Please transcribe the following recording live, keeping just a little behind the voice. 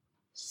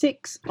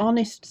Six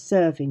Honest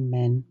Serving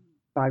Men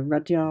by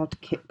Rudyard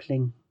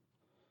Kipling.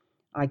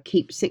 I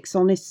keep 6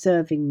 honest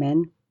serving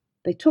men.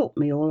 They taught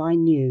me all I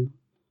knew.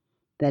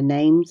 Their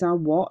names are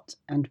what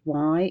and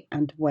why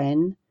and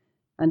when,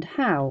 and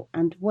how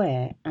and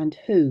where and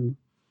who.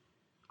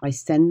 I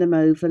send them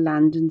over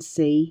land and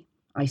sea.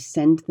 I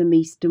send them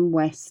east and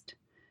west.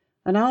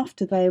 And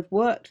after they have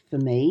worked for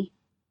me,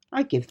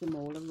 I give them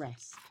all a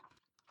rest.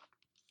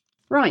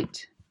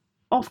 Right,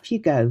 off you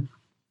go.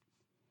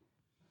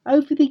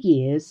 Over the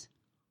years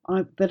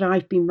that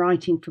I've been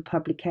writing for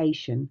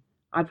publication,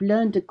 I've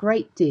learned a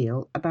great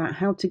deal about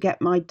how to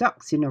get my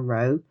ducks in a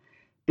row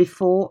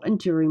before and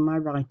during my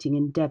writing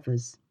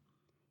endeavours.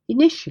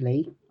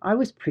 Initially, I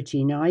was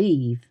pretty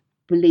naive,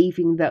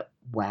 believing that,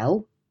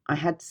 well, I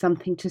had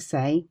something to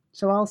say,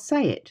 so I'll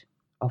say it.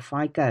 Off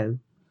I go.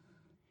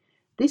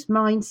 This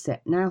mindset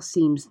now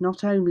seems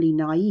not only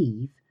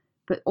naive,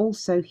 but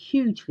also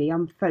hugely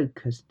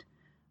unfocused,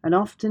 and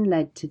often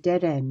led to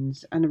dead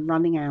ends and a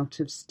running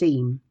out of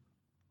steam.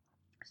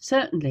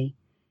 Certainly,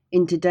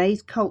 in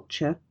today's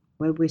culture,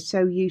 where we're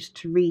so used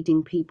to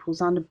reading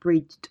people's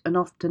unabridged and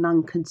often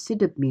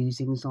unconsidered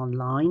musings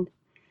online,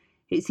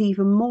 it's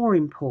even more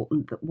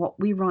important that what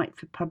we write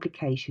for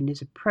publication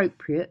is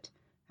appropriate,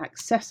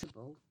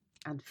 accessible,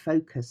 and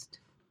focused.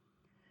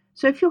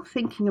 So if you're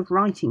thinking of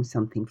writing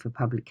something for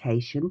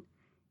publication,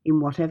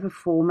 in whatever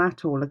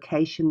format or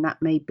location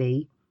that may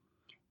be,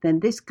 then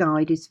this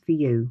guide is for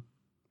you.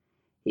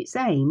 Its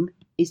aim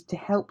is to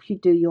help you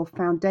do your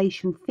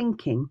foundation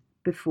thinking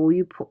before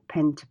you put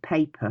pen to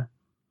paper,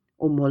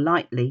 or more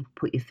likely,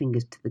 put your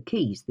fingers to the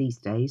keys these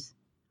days.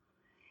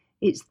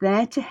 It's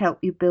there to help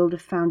you build a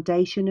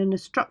foundation and a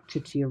structure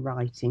to your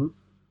writing,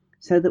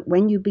 so that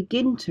when you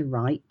begin to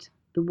write,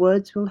 the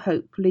words will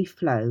hopefully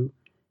flow,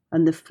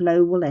 and the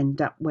flow will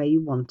end up where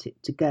you want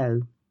it to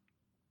go.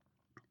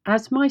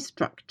 As my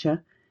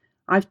structure,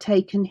 I've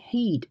taken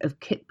heed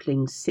of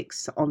Kipling's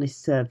 6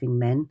 Honest Serving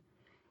Men,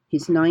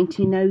 his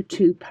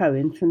 1902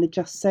 poem from the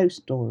Just So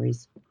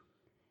stories.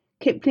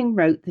 Kipling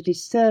wrote that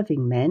his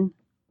serving men,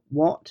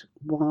 what,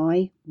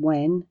 why,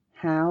 when,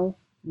 how,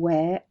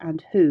 where,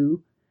 and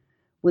who,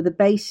 were the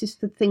basis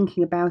for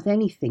thinking about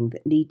anything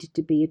that needed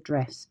to be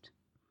addressed.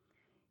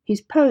 His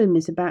poem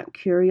is about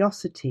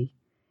curiosity,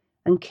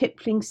 and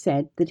Kipling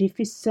said that if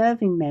his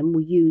serving men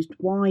were used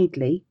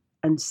widely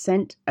and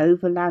sent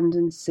over land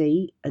and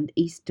sea and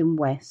east and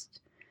west,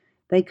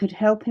 they could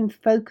help him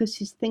focus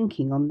his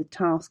thinking on the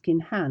task in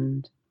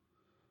hand.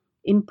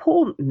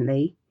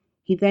 Importantly,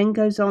 he then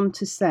goes on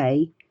to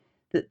say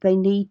that they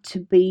need to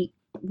be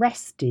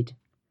rested,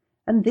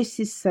 and this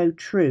is so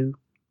true.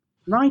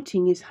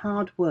 Writing is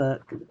hard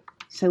work,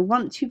 so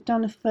once you've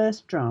done a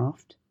first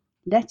draft,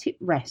 let it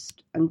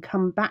rest and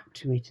come back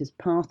to it as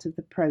part of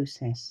the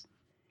process.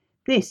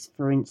 This,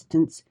 for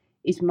instance,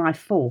 is my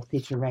 4th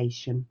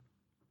iteration.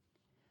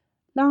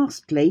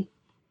 Lastly,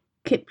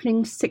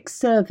 Kipling's 6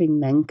 serving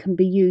men can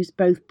be used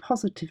both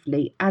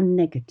positively and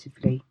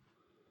negatively.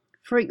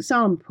 For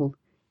example,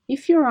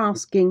 if you're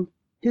asking,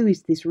 who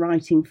is this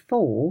writing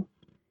for?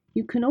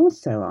 You can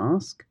also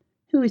ask,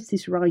 who is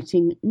this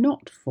writing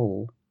not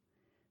for?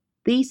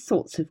 These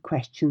sorts of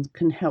questions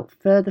can help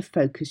further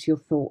focus your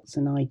thoughts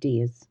and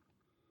ideas.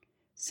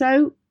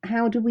 So,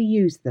 how do we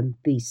use them,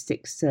 these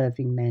 6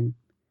 serving men?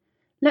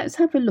 Let's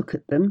have a look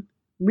at them,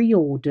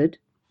 reordered,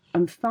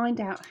 and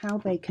find out how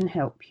they can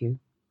help you.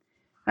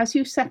 As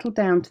you settle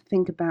down to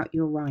think about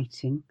your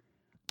writing,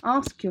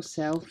 ask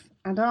yourself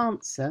and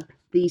answer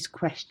these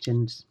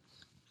questions.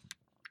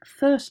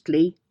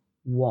 Firstly,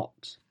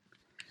 what?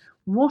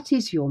 What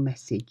is your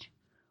message?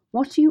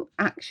 What are you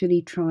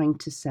actually trying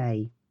to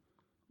say?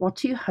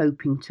 What are you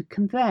hoping to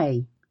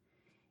convey?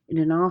 In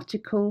an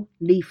article,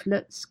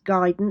 leaflets,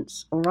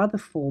 guidance, or other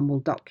formal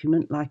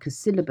document like a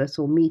syllabus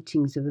or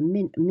minutes of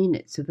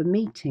a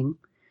meeting,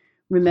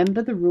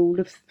 remember the rule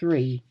of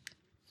 3.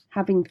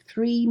 Having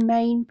 3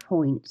 main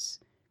points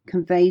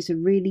conveys a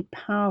really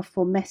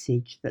powerful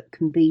message that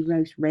can be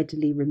most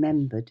readily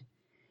remembered.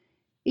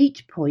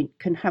 Each point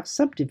can have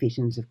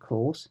subdivisions, of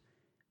course,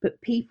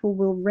 but people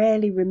will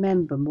rarely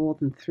remember more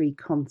than 3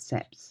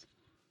 concepts.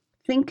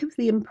 Think of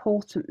the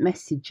important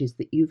messages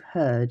that you've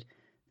heard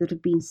that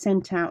have been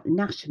sent out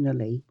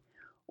nationally,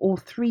 or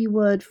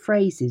 3-word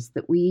phrases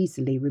that we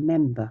easily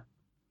remember.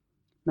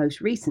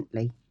 Most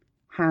recently,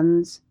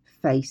 hands,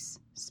 face,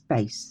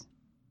 space.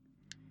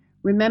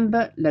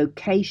 Remember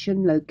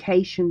location,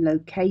 location,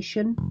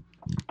 location.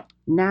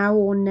 Now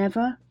or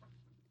never.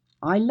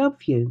 I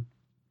love you.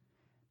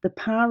 The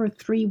power of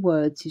 3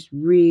 words is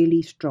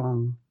really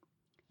strong.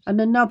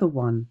 And another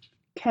one,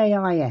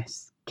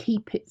 KIS,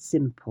 keep it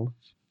simple.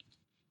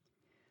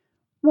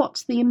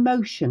 What's the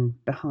emotion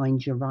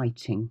behind your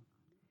writing?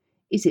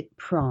 Is it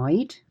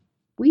pride?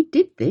 We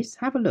did this,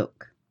 have a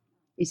look.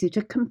 Is it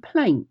a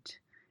complaint?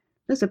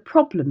 There's a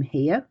problem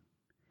here.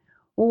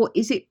 Or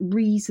is it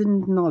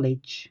reasoned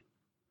knowledge?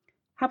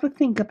 Have a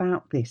think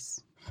about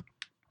this.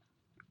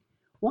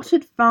 What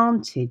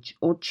advantage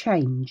or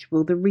change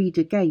will the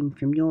reader gain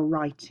from your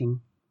writing?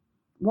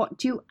 What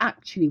do you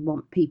actually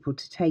want people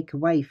to take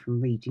away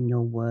from reading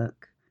your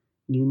work?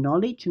 New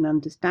knowledge and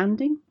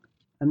understanding?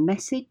 A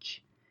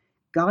message?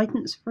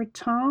 Guidance for a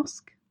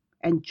task?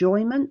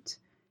 Enjoyment?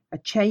 A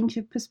change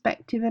of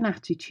perspective and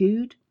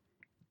attitude?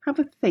 Have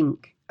a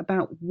think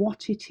about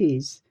what it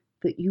is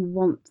that you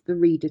want the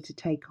reader to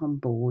take on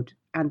board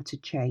and to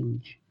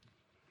change.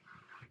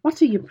 What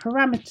are your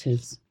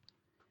parameters?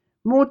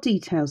 More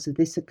details of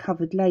this are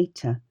covered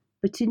later,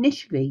 but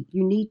initially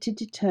you need to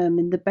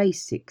determine the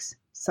basics,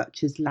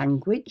 such as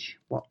language,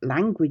 what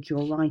language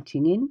you're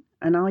writing in,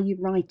 and are you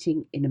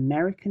writing in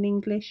American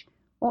English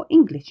or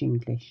English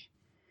English?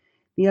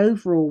 The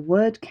overall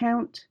word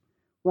count,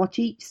 what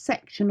each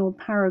section or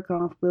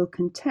paragraph will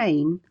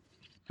contain,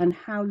 and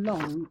how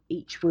long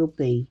each will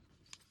be.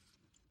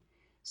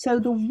 So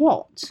the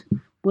what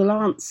will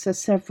answer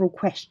several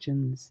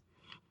questions.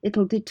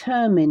 It'll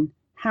determine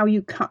how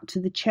you cut to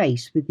the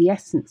chase with the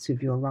essence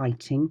of your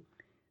writing,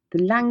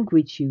 the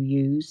language you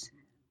use,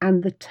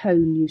 and the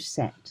tone you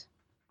set.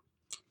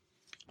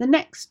 The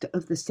next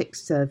of the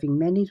 6 serving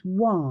men is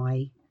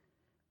why.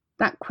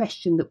 That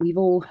question that we've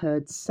all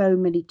heard so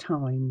many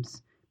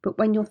times. But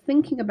when you're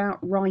thinking about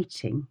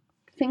writing,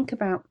 think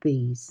about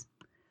these.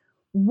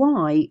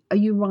 Why are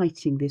you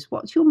writing this?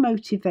 What's your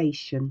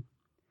motivation?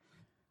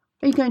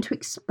 Are you going to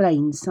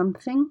explain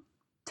something?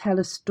 Tell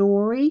a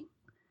story?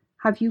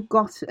 Have you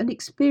got an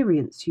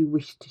experience you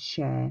wish to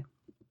share?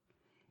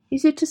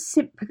 Is it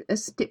a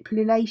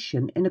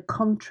stipulation in a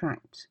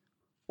contract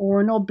or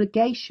an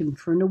obligation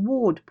for an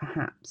award,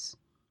 perhaps?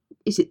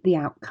 Is it the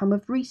outcome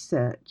of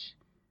research?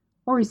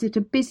 Or is it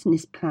a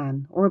business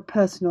plan or a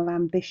personal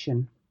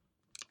ambition?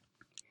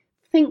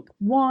 Think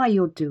why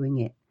you're doing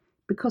it,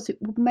 because it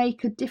will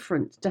make a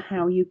difference to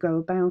how you go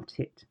about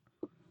it.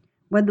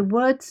 When the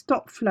words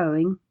stop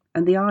flowing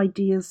and the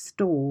ideas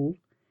stall,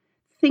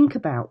 think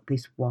about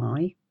this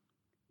why.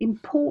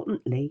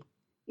 Importantly,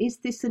 is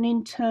this an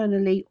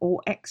internally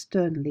or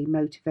externally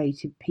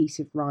motivated piece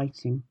of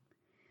writing?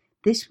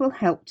 This will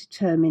help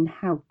determine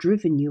how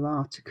driven you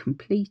are to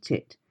complete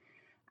it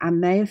and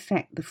may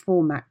affect the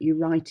format you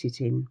write it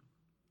in.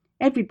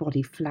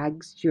 Everybody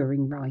flags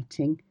during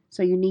writing,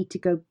 so you need to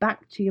go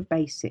back to your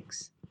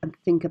basics and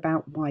think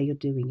about why you're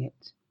doing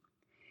it.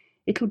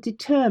 It'll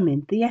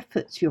determine the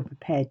efforts you're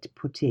prepared to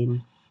put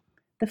in,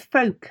 the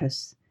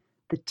focus,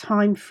 the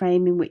time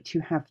frame in which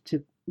you have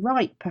to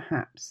write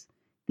perhaps,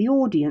 the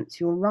audience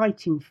you're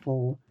writing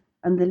for,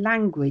 and the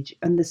language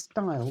and the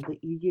style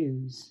that you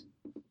use.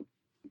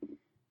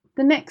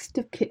 The next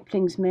of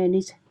Kipling's men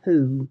is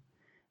who,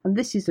 and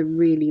this is a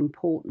really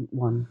important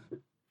one.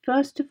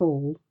 First of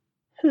all,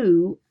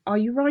 who are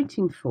you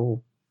writing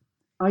for?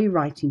 Are you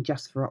writing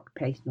just for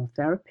occupational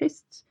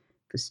therapists,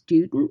 for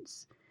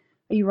students?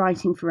 Are you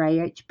writing for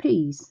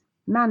AHPs,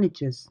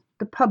 managers,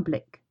 the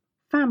public,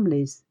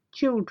 families,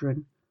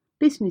 children,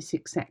 business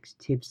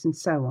executives, and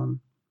so on?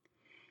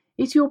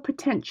 Is your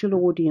potential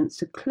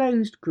audience a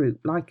closed group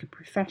like a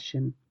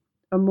profession,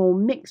 a more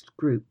mixed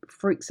group,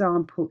 for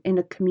example, in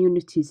a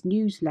community's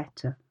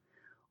newsletter,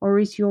 or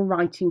is your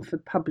writing for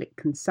public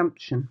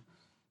consumption?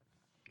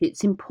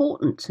 It's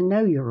important to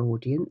know your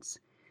audience.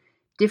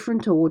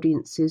 Different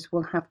audiences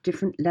will have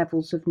different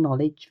levels of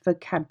knowledge,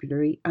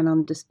 vocabulary, and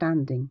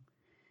understanding,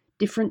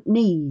 different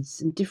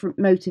needs and different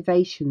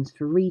motivations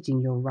for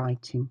reading your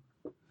writing.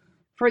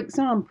 For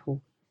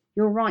example,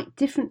 you'll write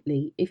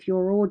differently if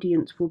your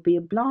audience will be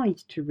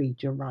obliged to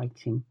read your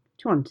writing,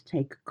 to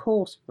undertake a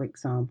course, for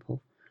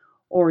example,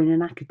 or in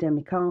an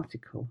academic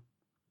article.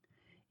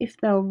 If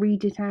they'll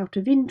read it out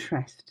of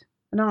interest,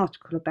 an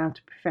article about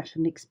a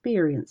professional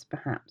experience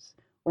perhaps,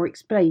 or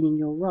explaining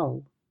your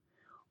role.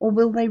 Or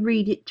will they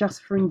read it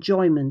just for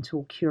enjoyment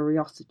or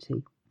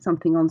curiosity,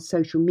 something on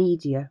social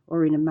media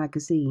or in a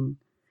magazine?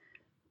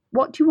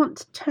 What do you want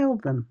to tell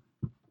them?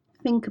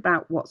 Think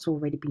about what's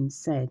already been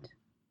said.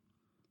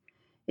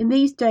 In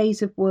these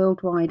days of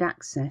worldwide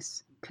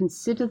access,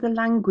 consider the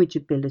language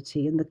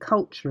ability and the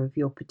culture of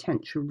your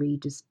potential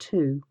readers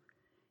too,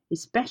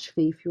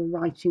 especially if your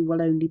writing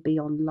will only be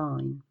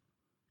online.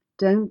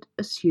 Don't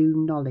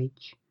assume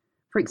knowledge,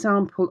 for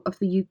example, of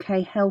the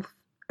UK health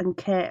and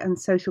care and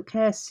social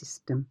care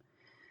system.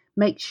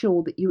 Make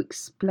sure that you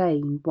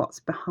explain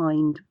what's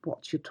behind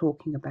what you're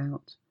talking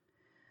about.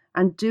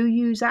 And do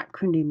use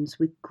acronyms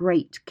with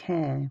great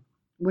care.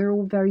 We're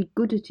all very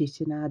good at it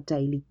in our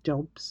daily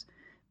jobs,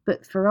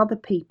 but for other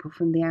people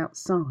from the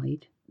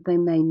outside, they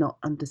may not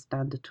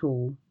understand at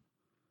all.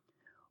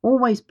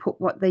 Always put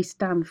what they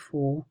stand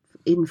for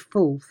in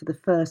full for the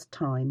first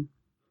time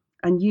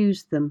and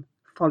use them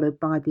followed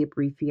by the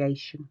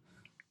abbreviation.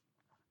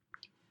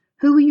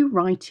 Who are you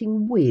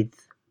writing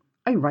with?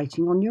 Are you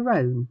writing on your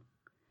own?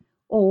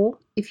 Or,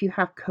 if you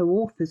have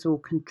co-authors or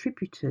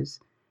contributors,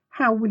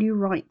 how will you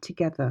write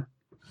together?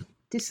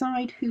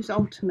 Decide who's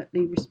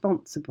ultimately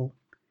responsible.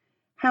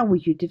 How will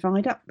you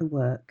divide up the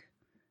work?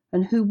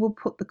 And who will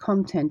put the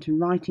content and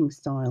writing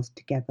styles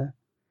together?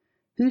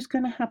 Who's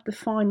going to have the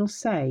final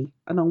say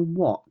and on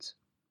what?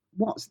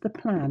 What's the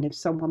plan if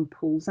someone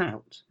pulls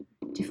out,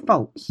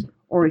 defaults,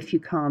 or if you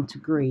can't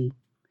agree?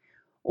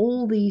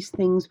 All these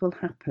things will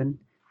happen,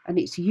 and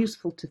it's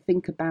useful to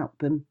think about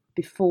them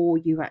before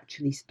you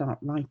actually start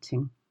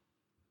writing.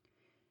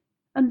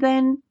 And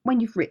then, when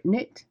you've written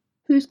it,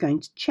 who's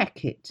going to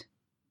check it?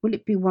 Will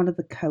it be one of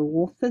the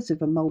co-authors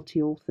of a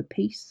multi-author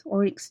piece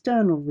or an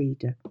external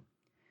reader?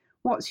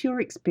 What's your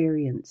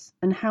experience,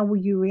 and how will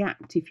you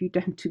react if you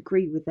don't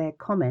agree with their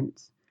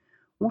comments?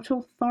 What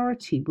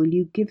authority will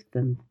you give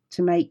them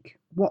to make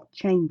what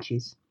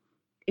changes?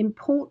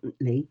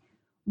 Importantly,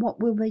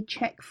 what will they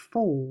check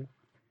for?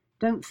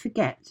 Don't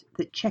forget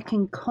that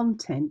checking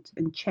content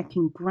and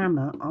checking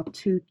grammar are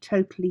two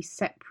totally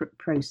separate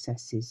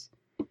processes.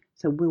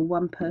 So will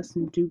one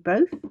person do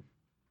both?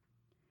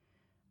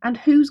 And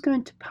who's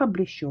going to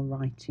publish your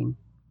writing?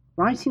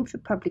 Writing for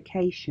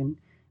publication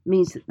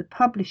means that the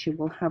publisher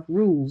will have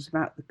rules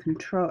about the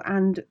control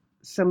and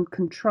some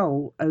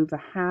control over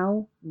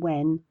how,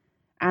 when,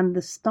 and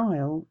the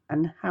style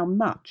and how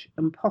much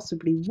and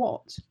possibly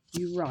what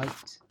you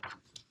write.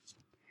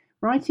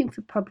 Writing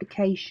for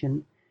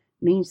publication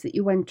means that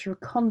you enter a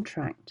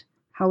contract,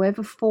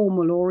 however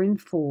formal or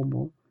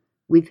informal,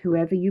 with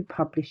whoever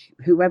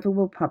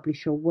will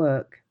publish your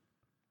work.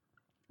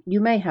 You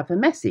may have a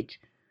message,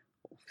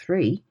 or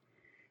 3,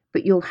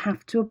 but you'll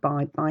have to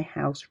abide by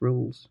house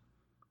rules.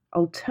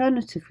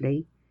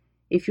 Alternatively,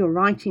 if you're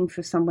writing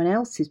for someone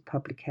else's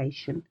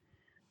publication,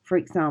 for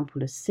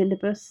example, a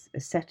syllabus, a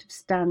set of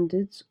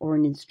standards, or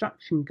an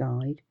instruction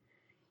guide,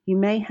 you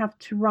may have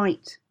to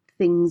write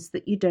things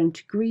that you don't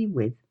agree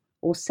with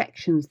or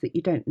sections that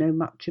you don't know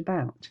much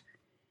about.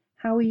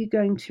 How are you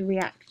going to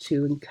react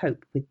to and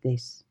cope with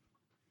this?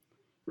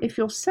 If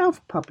you're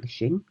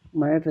self-publishing,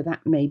 wherever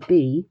that may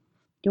be,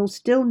 you'll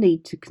still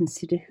need to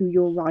consider who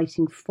you're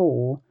writing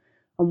for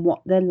and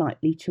what they're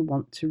likely to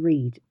want to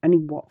read and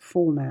in what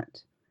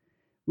format.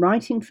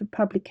 Writing for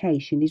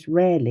publication is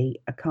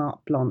rarely a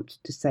carte blanche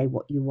to say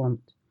what you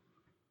want.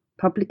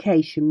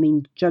 Publication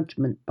means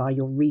judgment by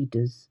your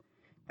readers.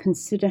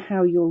 Consider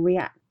how you'll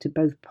react to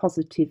both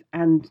positive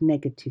and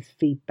negative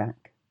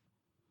feedback.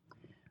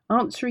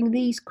 Answering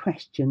these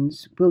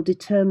questions will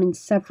determine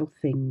several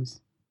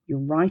things: your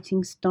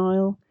writing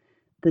style,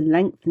 the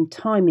length and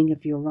timing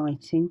of your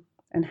writing,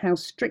 and how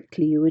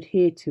strictly you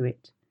adhere to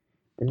it,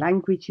 the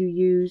language you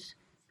use,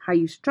 how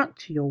you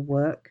structure your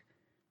work,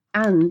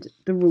 and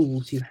the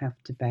rules you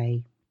have to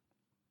obey.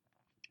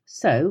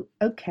 So,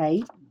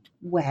 okay,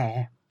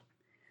 where?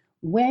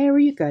 Where are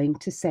you going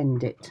to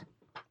send it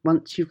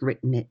once you've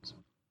written it?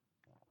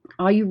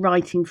 Are you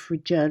writing for a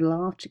journal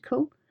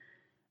article?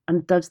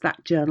 And does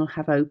that journal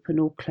have open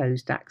or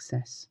closed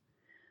access?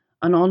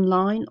 An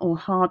online or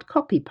hard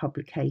copy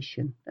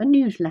publication, a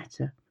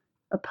newsletter,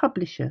 a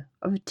publisher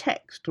of a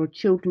text or a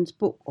children's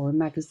book or a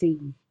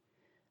magazine,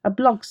 a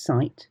blog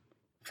site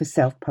for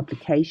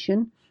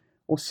self-publication,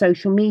 or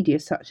social media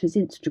such as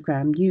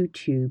Instagram,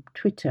 YouTube,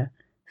 Twitter,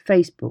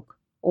 Facebook,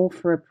 or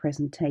for a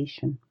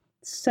presentation.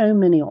 So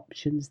many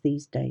options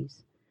these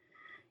days.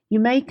 You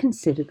may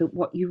consider that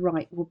what you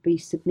write will be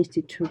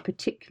submitted to a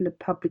particular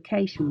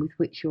publication with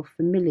which you're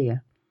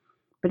familiar,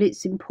 but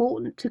it's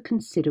important to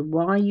consider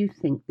why you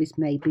think this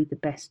may be the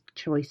best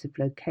choice of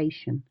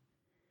location.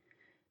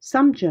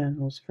 Some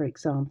journals, for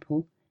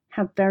example,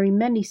 have very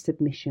many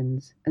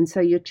submissions, and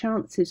so your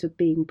chances of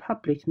being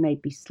published may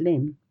be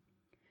slim.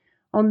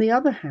 On the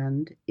other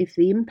hand, if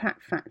the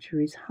impact factor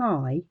is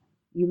high,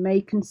 you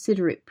may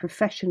consider it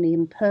professionally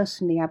and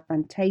personally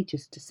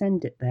advantageous to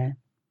send it there.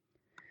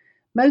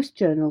 Most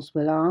journals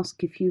will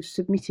ask if you've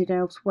submitted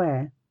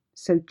elsewhere,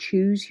 so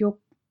choose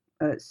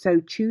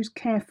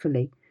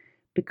carefully,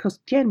 because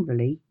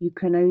generally you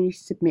can only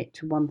submit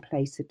to one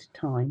place at a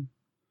time.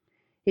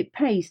 It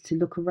pays to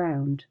look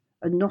around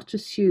and not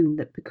assume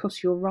that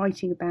because you're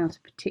writing about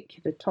a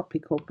particular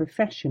topic or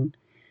profession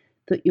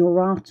that your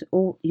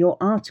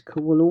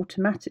article will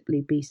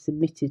automatically be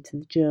submitted to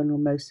the journal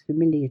most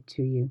familiar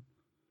to you.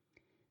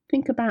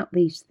 Think about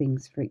these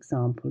things, for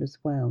example, as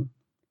well.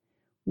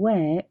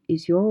 Where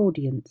is your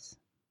audience?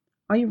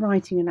 Are you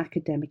writing an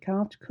academic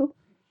article?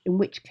 In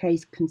which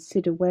case,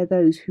 consider where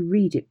those who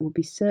read it will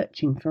be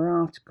searching for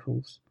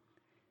articles.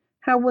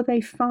 How will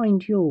they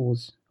find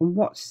yours, and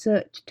what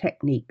search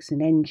techniques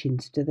and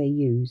engines do they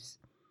use?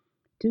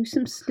 Do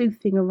some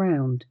sleuthing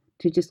around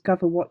to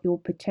discover what your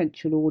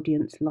potential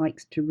audience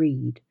likes to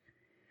read.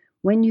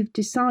 When you've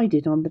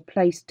decided on the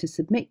place to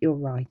submit your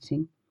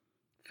writing,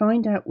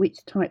 find out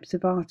which types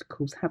of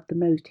articles have the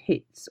most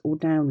hits or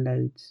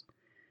downloads.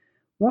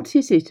 What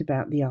is it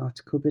about the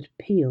article that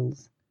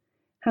appeals?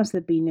 Has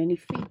there been any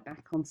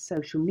feedback on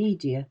social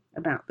media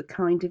about the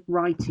kind of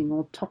writing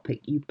or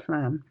topic you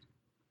plan?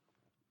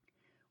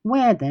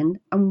 Where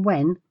then and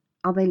when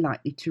are they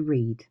likely to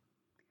read?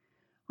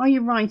 Are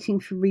you writing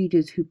for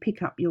readers who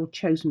pick up your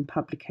chosen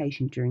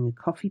publication during a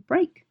coffee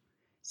break,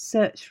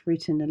 search for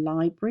it in a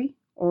library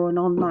or an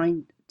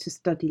online to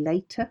study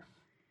later,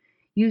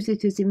 use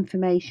it as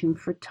information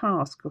for a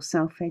task or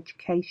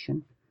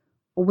self-education,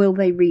 or will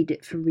they read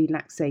it for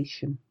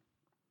relaxation?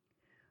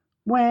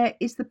 Where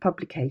is the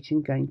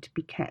publication going to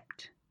be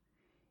kept?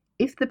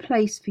 If the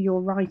place for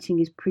your writing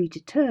is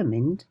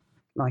predetermined,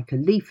 like a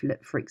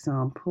leaflet, for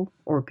example,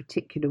 or a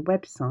particular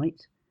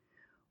website,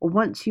 or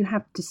once you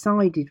have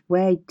decided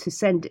where to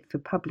send it for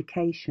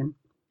publication,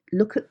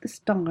 look at the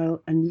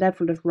style and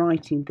level of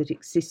writing that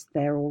exists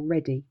there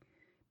already,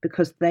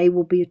 because they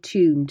will be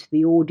attuned to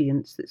the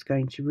audience that's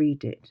going to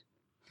read it.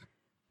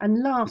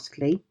 And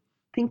lastly,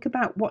 think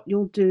about what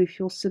you'll do if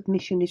your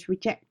submission is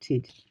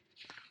rejected.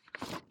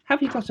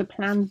 Have you got a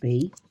plan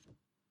B?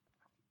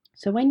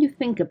 So when you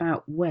think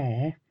about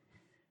where,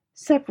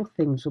 several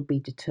things will be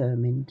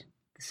determined: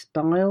 the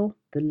style,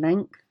 the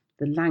length,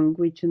 the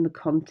language, and the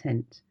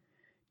content.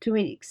 To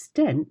an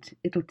extent,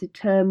 it'll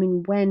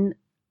determine when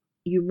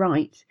you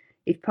write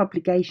if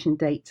publication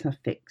dates are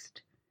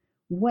fixed.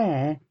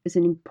 Where is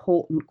an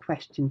important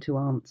question to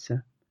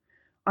answer.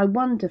 I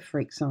wonder, for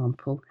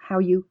example, how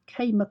you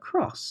came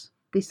across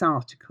this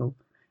article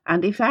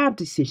and if our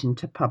decision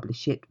to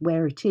publish it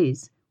where it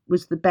is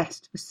was the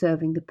best for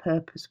serving the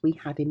purpose we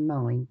had in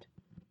mind.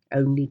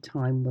 Only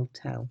time will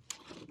tell.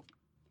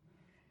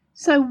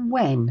 So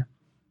when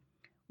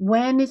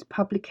is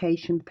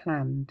publication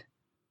planned?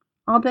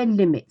 Are there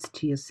limits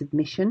to your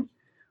submission,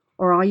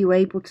 or are you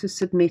able to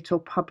submit or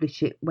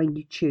publish it when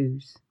you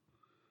choose?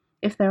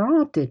 If there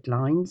are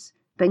deadlines,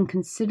 then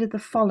consider the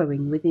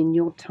following within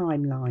your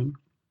timeline.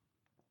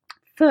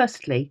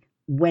 Firstly,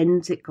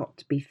 when's it got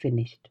to be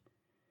finished?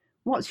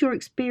 What's your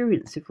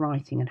experience of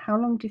writing and how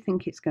long do you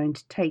think it's going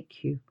to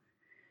take you?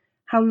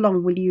 How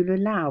long will you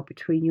allow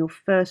between your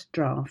first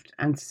draft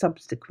and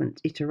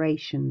subsequent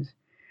iterations?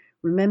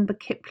 Remember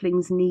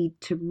Kipling's need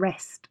to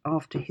rest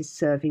after his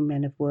serving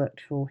men have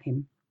worked for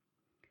him.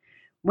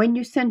 When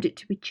you send it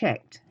to be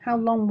checked, how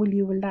long will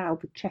you allow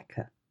the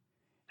checker?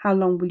 How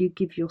long will you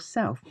give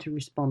yourself to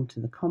respond to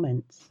the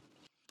comments?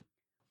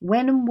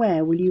 When and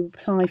where will you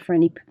apply for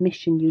any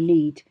permission you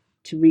need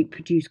to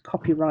reproduce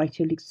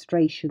copyright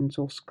illustrations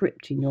or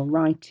script in your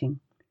writing?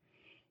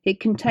 It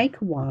can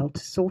take a while to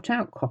sort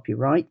out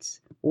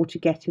copyrights or to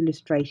get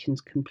illustrations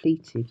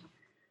completed.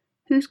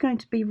 Who's going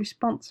to be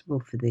responsible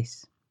for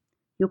this?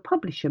 Your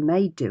publisher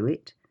may do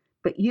it,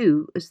 but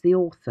you, as the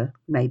author,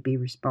 may be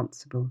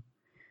responsible.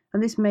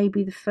 And this may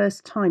be the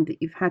first time that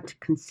you've had to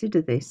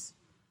consider this,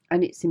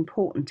 and it's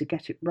important to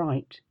get it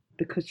right,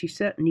 because you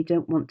certainly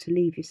don't want to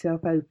leave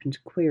yourself open to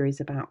queries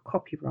about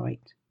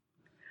copyright.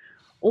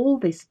 All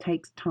this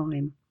takes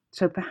time,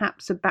 so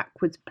perhaps a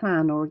backwards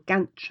plan or a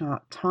Gantt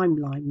chart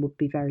timeline would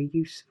be very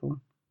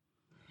useful.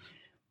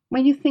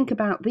 When you think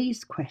about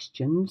these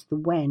questions, the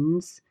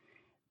whens,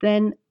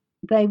 then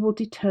they will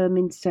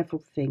determine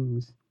several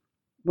things.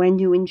 When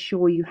you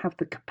ensure you have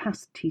the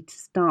capacity to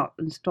start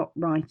and stop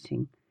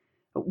writing,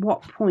 at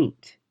what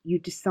point you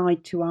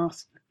decide to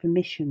ask the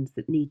permissions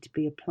that need to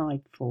be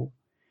applied for,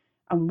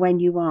 and when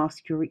you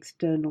ask your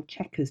external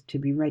checkers to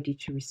be ready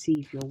to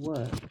receive your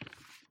work.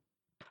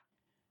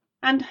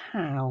 And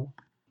how?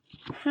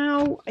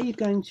 How are you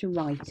going to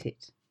write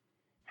it?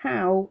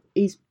 How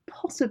is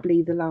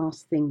possibly the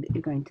last thing that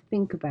you're going to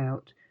think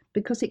about,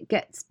 because it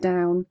gets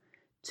down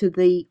to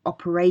the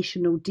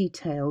operational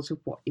details of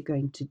what you're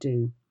going to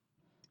do.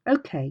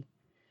 Okay,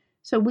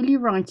 so will you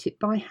write it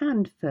by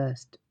hand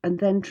first and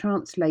then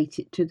translate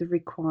it to the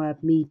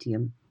required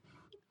medium?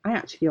 I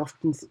actually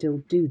often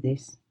still do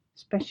this,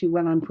 especially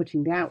when I'm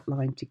putting the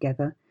outline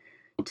together,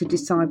 to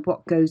decide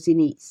what goes in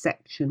each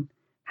section,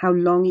 how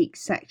long each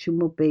section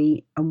will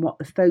be, and what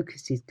the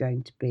focus is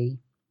going to be.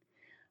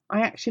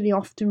 I actually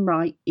often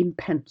write in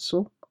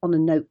pencil on a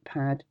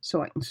notepad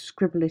so I can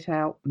scribble it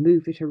out,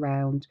 move it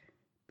around,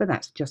 but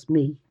that's just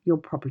me. You'll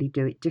probably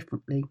do it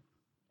differently.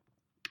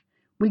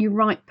 Will you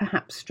write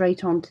perhaps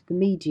straight onto the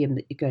medium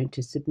that you're going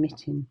to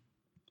submit in?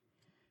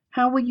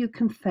 How will you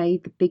convey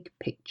the big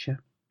picture?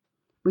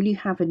 Will you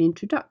have an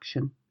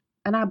introduction,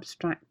 an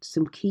abstract,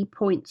 some key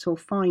points or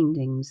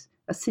findings,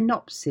 a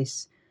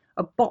synopsis,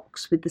 a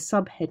box with the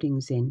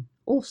subheadings in,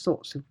 all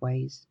sorts of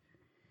ways?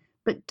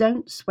 But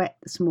don't sweat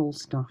the small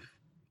stuff.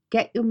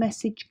 Get your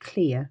message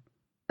clear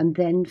and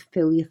then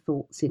fill your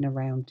thoughts in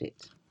around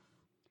it.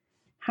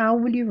 How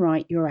will you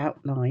write your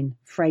outline,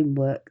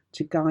 framework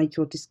to guide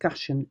your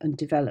discussion and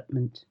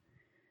development?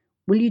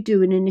 Will you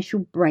do an initial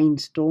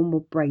brainstorm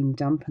or brain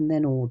dump and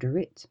then order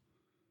it?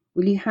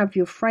 Will you have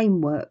your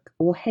framework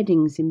or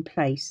headings in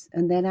place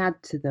and then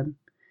add to them?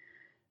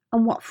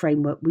 And what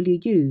framework will you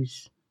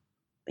use?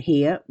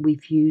 Here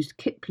we've used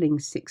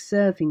Kipling's 6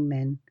 Serving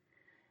Men,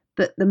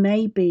 but there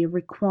may be a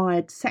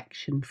required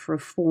section for a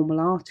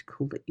formal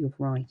article that you're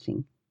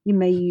writing. You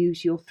may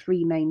use your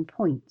 3 main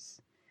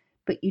points,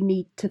 but you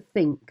need to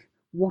think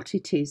what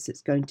it is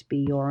that's going to be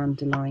your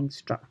underlying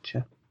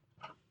structure.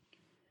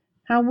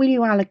 How will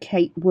you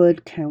allocate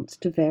word counts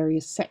to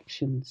various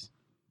sections?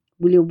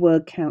 Will your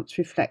word counts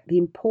reflect the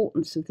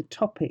importance of the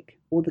topic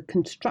or the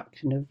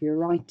construction of your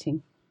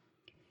writing?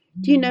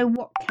 Do you know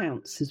what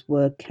counts as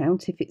word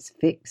count if it's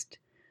fixed?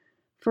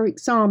 For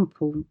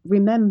example,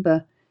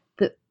 remember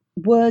that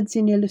words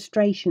in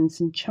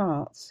illustrations and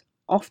charts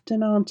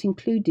often aren't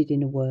included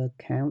in a word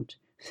count,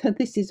 so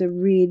this is a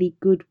really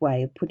good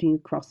way of putting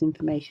across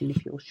information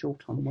if you're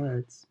short on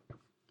words.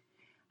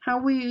 How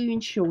will you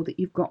ensure that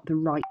you've got the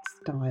right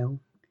style?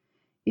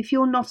 If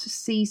you're not a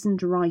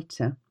seasoned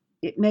writer,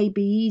 it may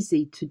be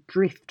easy to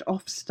drift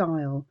off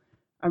style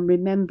and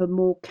remember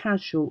more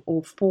casual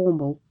or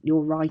formal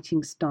your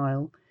writing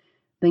style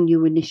than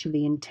you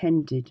initially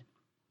intended.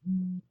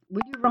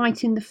 Will you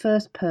write in the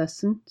first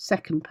person,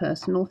 second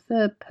person, or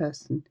third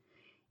person,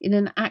 in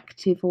an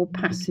active or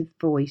passive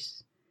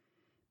voice?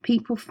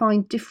 People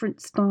find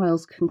different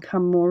styles can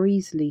come more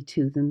easily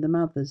to them than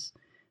others,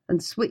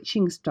 and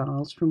switching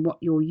styles from what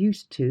you're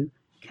used to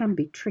can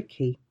be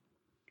tricky.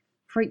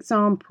 For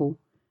example,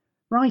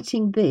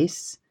 writing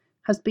this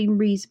has been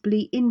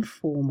reasonably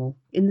informal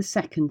in the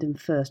second and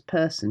first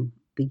person,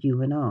 the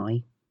you and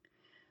I,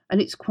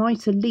 and it's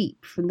quite a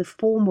leap from the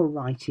formal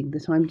writing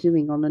that I'm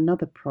doing on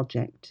another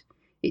project.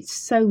 It's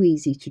so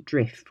easy to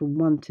drift from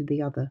one to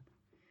the other.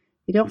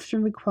 It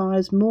often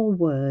requires more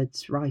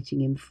words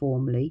writing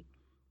informally,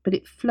 but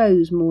it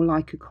flows more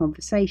like a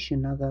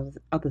conversation than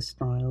other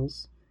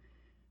styles.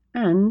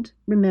 And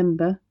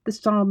remember, the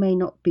style may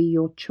not be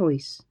your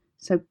choice,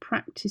 so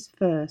practice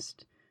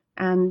first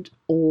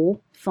or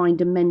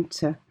find a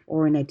mentor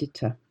or an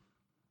editor.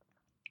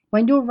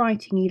 When you're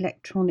writing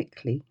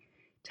electronically,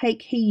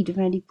 take heed of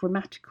any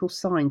grammatical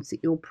signs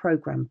that your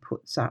program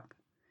puts up.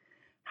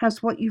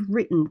 Has what you've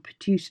written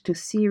produced a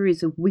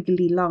series of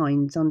wiggly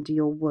lines under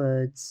your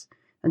words?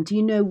 And do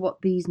you know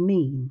what these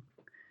mean?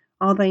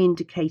 Are they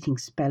indicating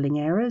spelling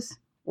errors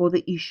or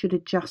that you should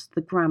adjust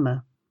the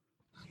grammar?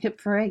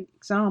 For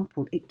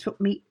example, it took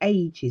me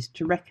ages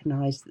to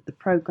recognise that the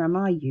program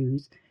I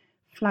use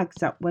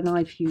flags up when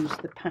I've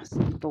used the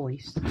passive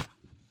voice.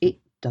 It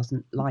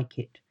doesn't like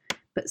it,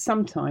 but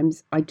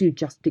sometimes I do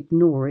just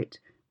ignore it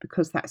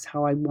because that's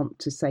how I want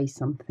to say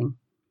something.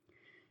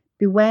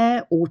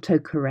 Beware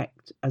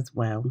autocorrect as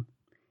well.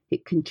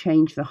 It can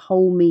change the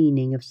whole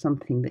meaning of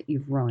something that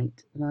you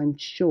write, and I'm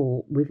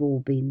sure we've all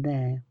been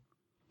there.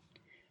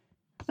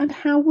 And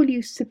how will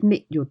you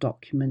submit your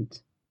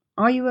document?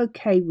 Are you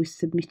okay with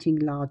submitting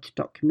large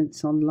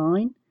documents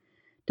online?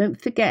 Don't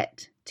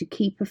forget to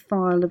keep a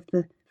file of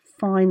the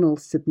final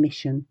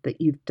submission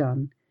that you've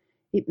done.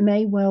 It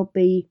may well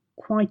be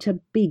quite a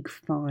big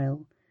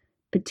file,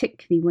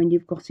 particularly when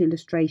you've got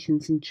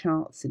illustrations and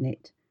charts in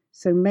it,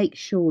 so make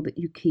sure that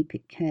you keep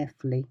it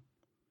carefully.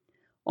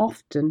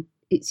 Often,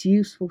 it's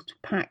useful to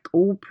pack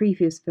all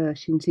previous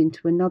versions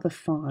into another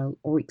file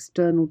or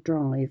external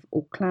drive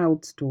or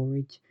cloud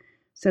storage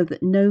so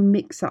that no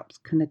mix-ups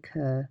can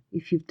occur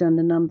if you've done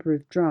a number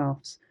of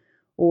drafts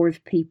or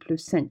if people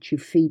have sent you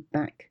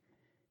feedback.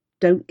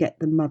 Don't get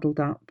them muddled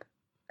up.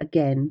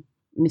 Again,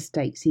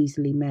 mistakes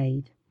easily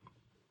made.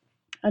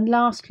 And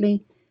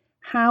lastly,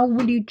 how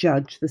will you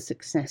judge the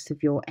success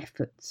of your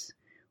efforts?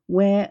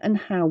 Where and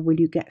how will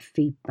you get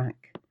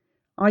feedback?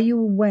 Are you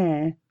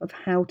aware of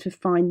how to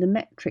find the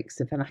metrics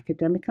of an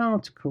academic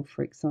article,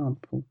 for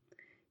example?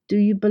 Do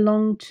you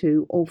belong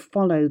to or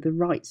follow the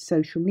right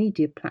social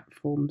media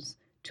platforms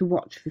to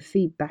watch for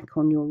feedback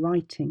on your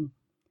writing?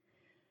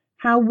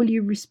 How will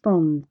you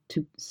respond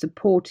to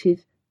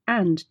supportive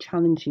and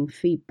challenging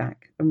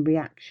feedback and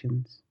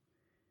reactions?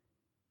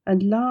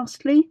 And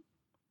lastly,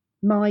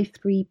 my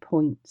 3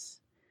 points.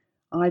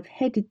 I've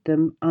headed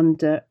them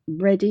under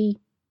ready,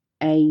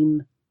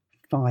 aim,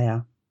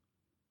 fire.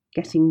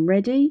 Getting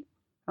ready,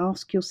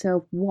 ask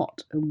yourself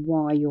what and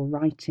why you're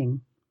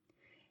writing.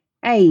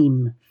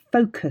 Aim,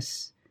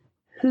 focus.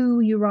 Who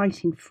are you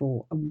writing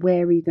for and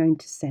where are you going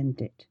to send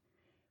it?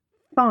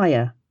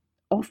 Fire,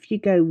 off you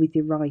go with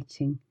your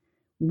writing.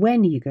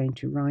 When are you going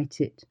to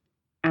write it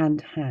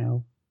and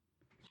how?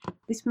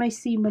 This may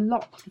seem a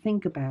lot to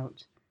think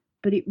about,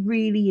 but it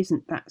really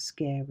isn't that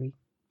scary.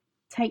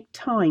 Take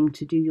time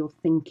to do your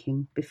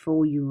thinking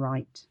before you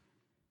write,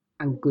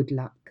 and good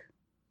luck.